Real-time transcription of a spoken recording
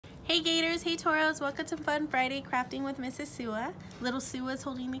Hey Gators, hey Toros, welcome to Fun Friday Crafting with Mrs. Sua. Little Sua's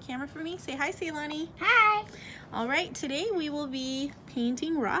holding the camera for me. Say hi, Ceylani. Hi. All right, today we will be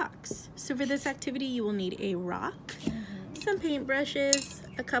painting rocks. So for this activity, you will need a rock, some paintbrushes,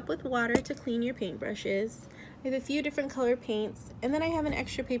 a cup with water to clean your paintbrushes. I have a few different color paints, and then I have an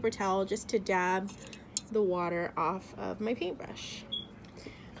extra paper towel just to dab the water off of my paintbrush.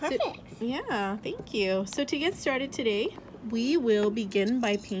 Perfect. So, yeah, thank you. So to get started today, we will begin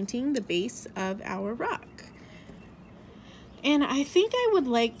by painting the base of our rock. And I think I would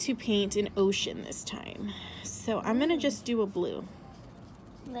like to paint an ocean this time. So I'm gonna just do a blue.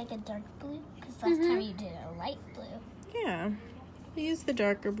 Like a dark blue? Because last time you did a light blue. Yeah, we use the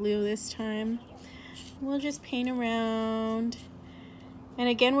darker blue this time. We'll just paint around. And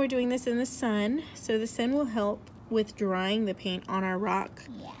again, we're doing this in the sun. So the sun will help with drying the paint on our rock.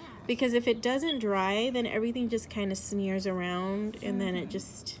 Yeah. Because if it doesn't dry, then everything just kind of smears around and then it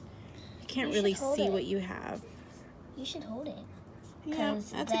just, you can't really see what you have. You should hold it. Yeah,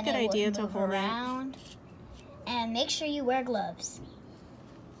 that's a good idea to hold around. And make sure you wear gloves.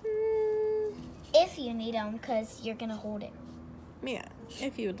 If you need them, because you're going to hold it. Yeah,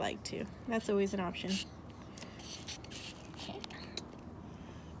 if you would like to. That's always an option. Okay.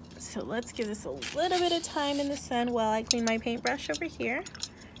 So let's give this a little bit of time in the sun while I clean my paintbrush over here.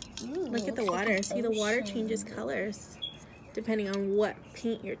 Ooh, look at the water. See, the water changes colors depending on what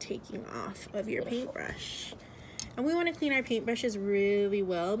paint you're taking off of your paintbrush. And we want to clean our paintbrushes really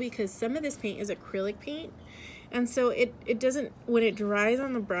well because some of this paint is acrylic paint. And so it doesn't, when it dries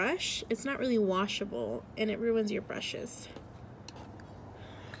on the brush, it's not really washable and it ruins your brushes.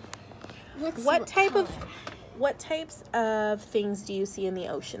 What types of things do you see in the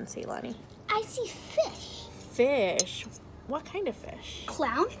ocean, Ceylani? I see fish. Fish. What kind of fish?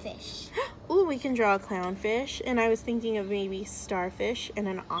 Clownfish. Ooh, we can draw a clownfish, and I was thinking of maybe starfish and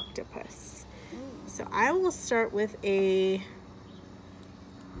an octopus. So I will start with a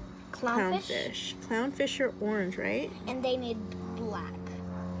clownfish. Clownfish are orange, right? And they need black.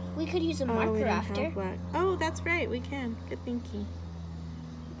 We could use a marker after. Black. Oh, that's right, we can. Good thinking.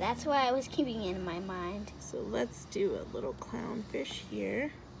 That's why I was keeping it in my mind. So let's do a little clownfish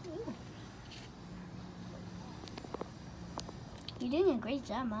here. Ooh. You're doing a great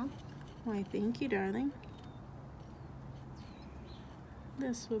job, Mom. Why, thank you, darling.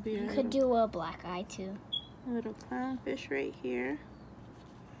 This will be You could do a black eye, too. A little clownfish right here.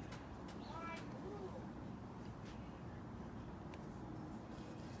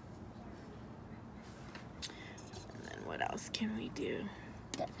 And then what else can we do?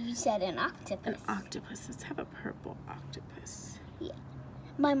 You said an octopus. An octopus. Let's have a purple octopus. Yeah.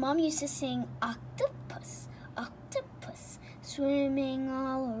 My mom used to sing octopus, octopus, swimming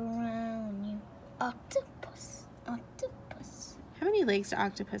all around you. Octopus, octopus. How many legs do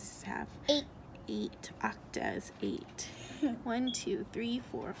octopuses have? 8. 8. Octa is 8. 1, 2, 3,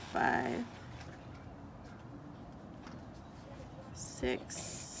 4, 5, 6,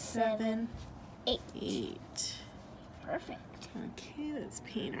 7, 8. 8. Perfect. Okay, let's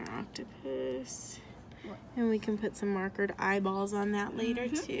paint our octopus. And we can put some markered eyeballs on that later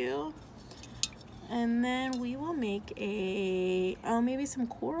too. And then we will make maybe some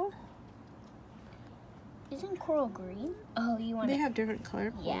coral. Isn't coral green? Oh, you want They have different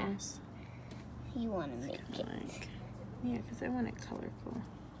color corals. Yeah. You want to make it. Yeah, because I want it colorful.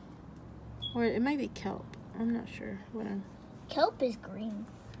 Or it might be kelp. I'm not sure what I'm... Kelp is green.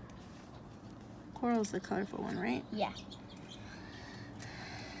 Coral's the colorful one, right? Yeah.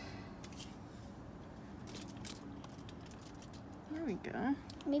 There we go.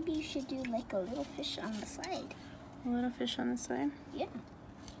 Maybe you should do like a little fish on the side. A little fish on the side? Yeah.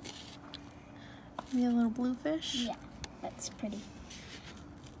 Maybe a little blue fish? Yeah, that's pretty.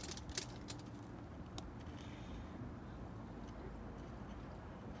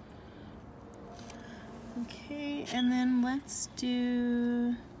 Okay, and then let's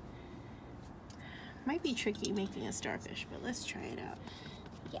do... Might be tricky making a starfish, but let's try it out.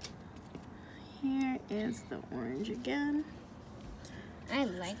 Yeah. Here is the orange again. I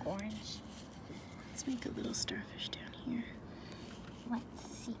like orange. Let's make a little starfish down here. Let's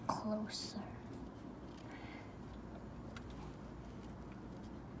see closer.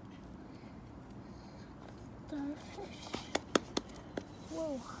 Starfish.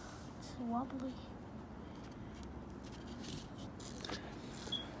 Whoa, it's wobbly.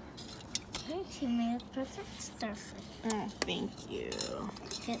 Okay, she made a perfect starfish. Oh, thank you.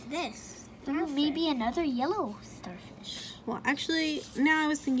 Look at this. Maybe another yellow starfish. Well, actually, now I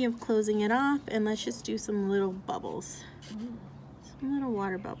was thinking of closing it off, and let's just do some little bubbles. Some little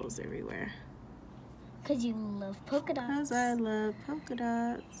water bubbles everywhere. Because you love polka dots. Because I love polka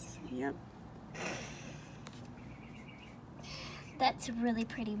dots. Yep. That's really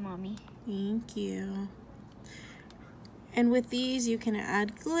pretty, Mommy. Thank you. And with these, you can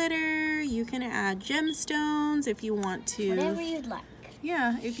add glitter, you can add gemstones if you want to. Whatever you'd like.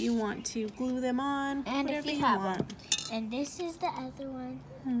 Yeah, if you want to glue them on, And whatever if you want. one. And this is the other one.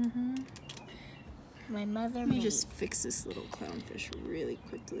 Mm-hmm. My mother Let me made. just fix this little clownfish really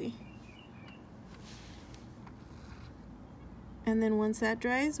quickly. And then once that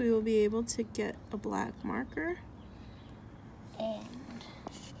dries, we will be able to get a black marker. And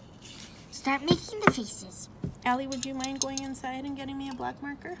start making the faces. Allie, would you mind going inside and getting me a black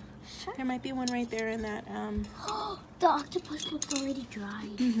marker? Sure. There might be one right there in that. The octopus looks already dry.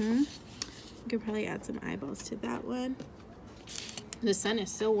 Mm-hmm. You could probably add some eyeballs to that one. The sun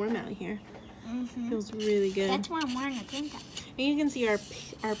is so warm out here. Mm-hmm. Feels really good. That's why I'm wearing a tank top. And you can see our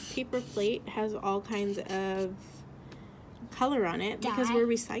paper plate has all kinds of color on it because Dye. we're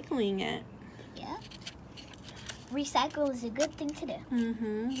recycling it. Yeah. Recycle is a good thing to do.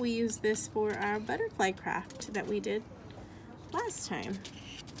 Mm-hmm. We use this for our butterfly craft that we did last time.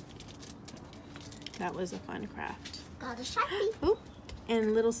 That was a fun craft. Got a Sharpie. Oh,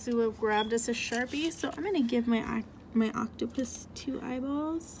 and little Sue grabbed us a Sharpie, so I'm gonna give my octopus 2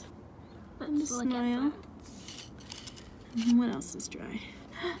 eyeballs. And a Let's look smile. at And what else is dry?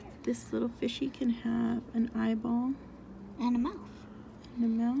 This little fishy can have an eyeball that. And a mouth. and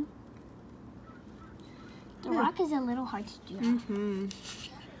a mouth. The rock is a little hard to do. Mm-hmm.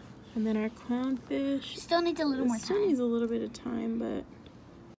 And then our clownfish. Still needs a little more Still time. needs a little bit of time, but...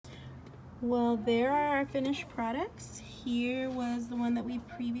 Well, there are our finished products. Here was the one that we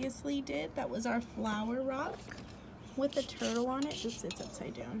previously did. That was our flower rock with a turtle on it. Oops, it's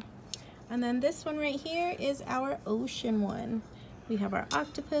upside down. And then this one right here is our ocean one. We have our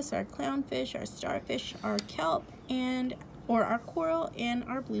octopus, our clownfish, our starfish, our kelp, or our coral, and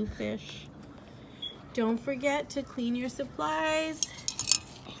our bluefish. Don't forget to clean your supplies,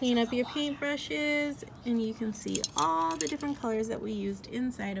 clean up your paintbrushes, and you can see all the different colors that we used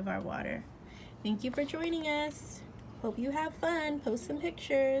inside of our water. Thank you for joining us. Hope you have fun. Post some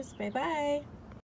pictures. Bye-bye.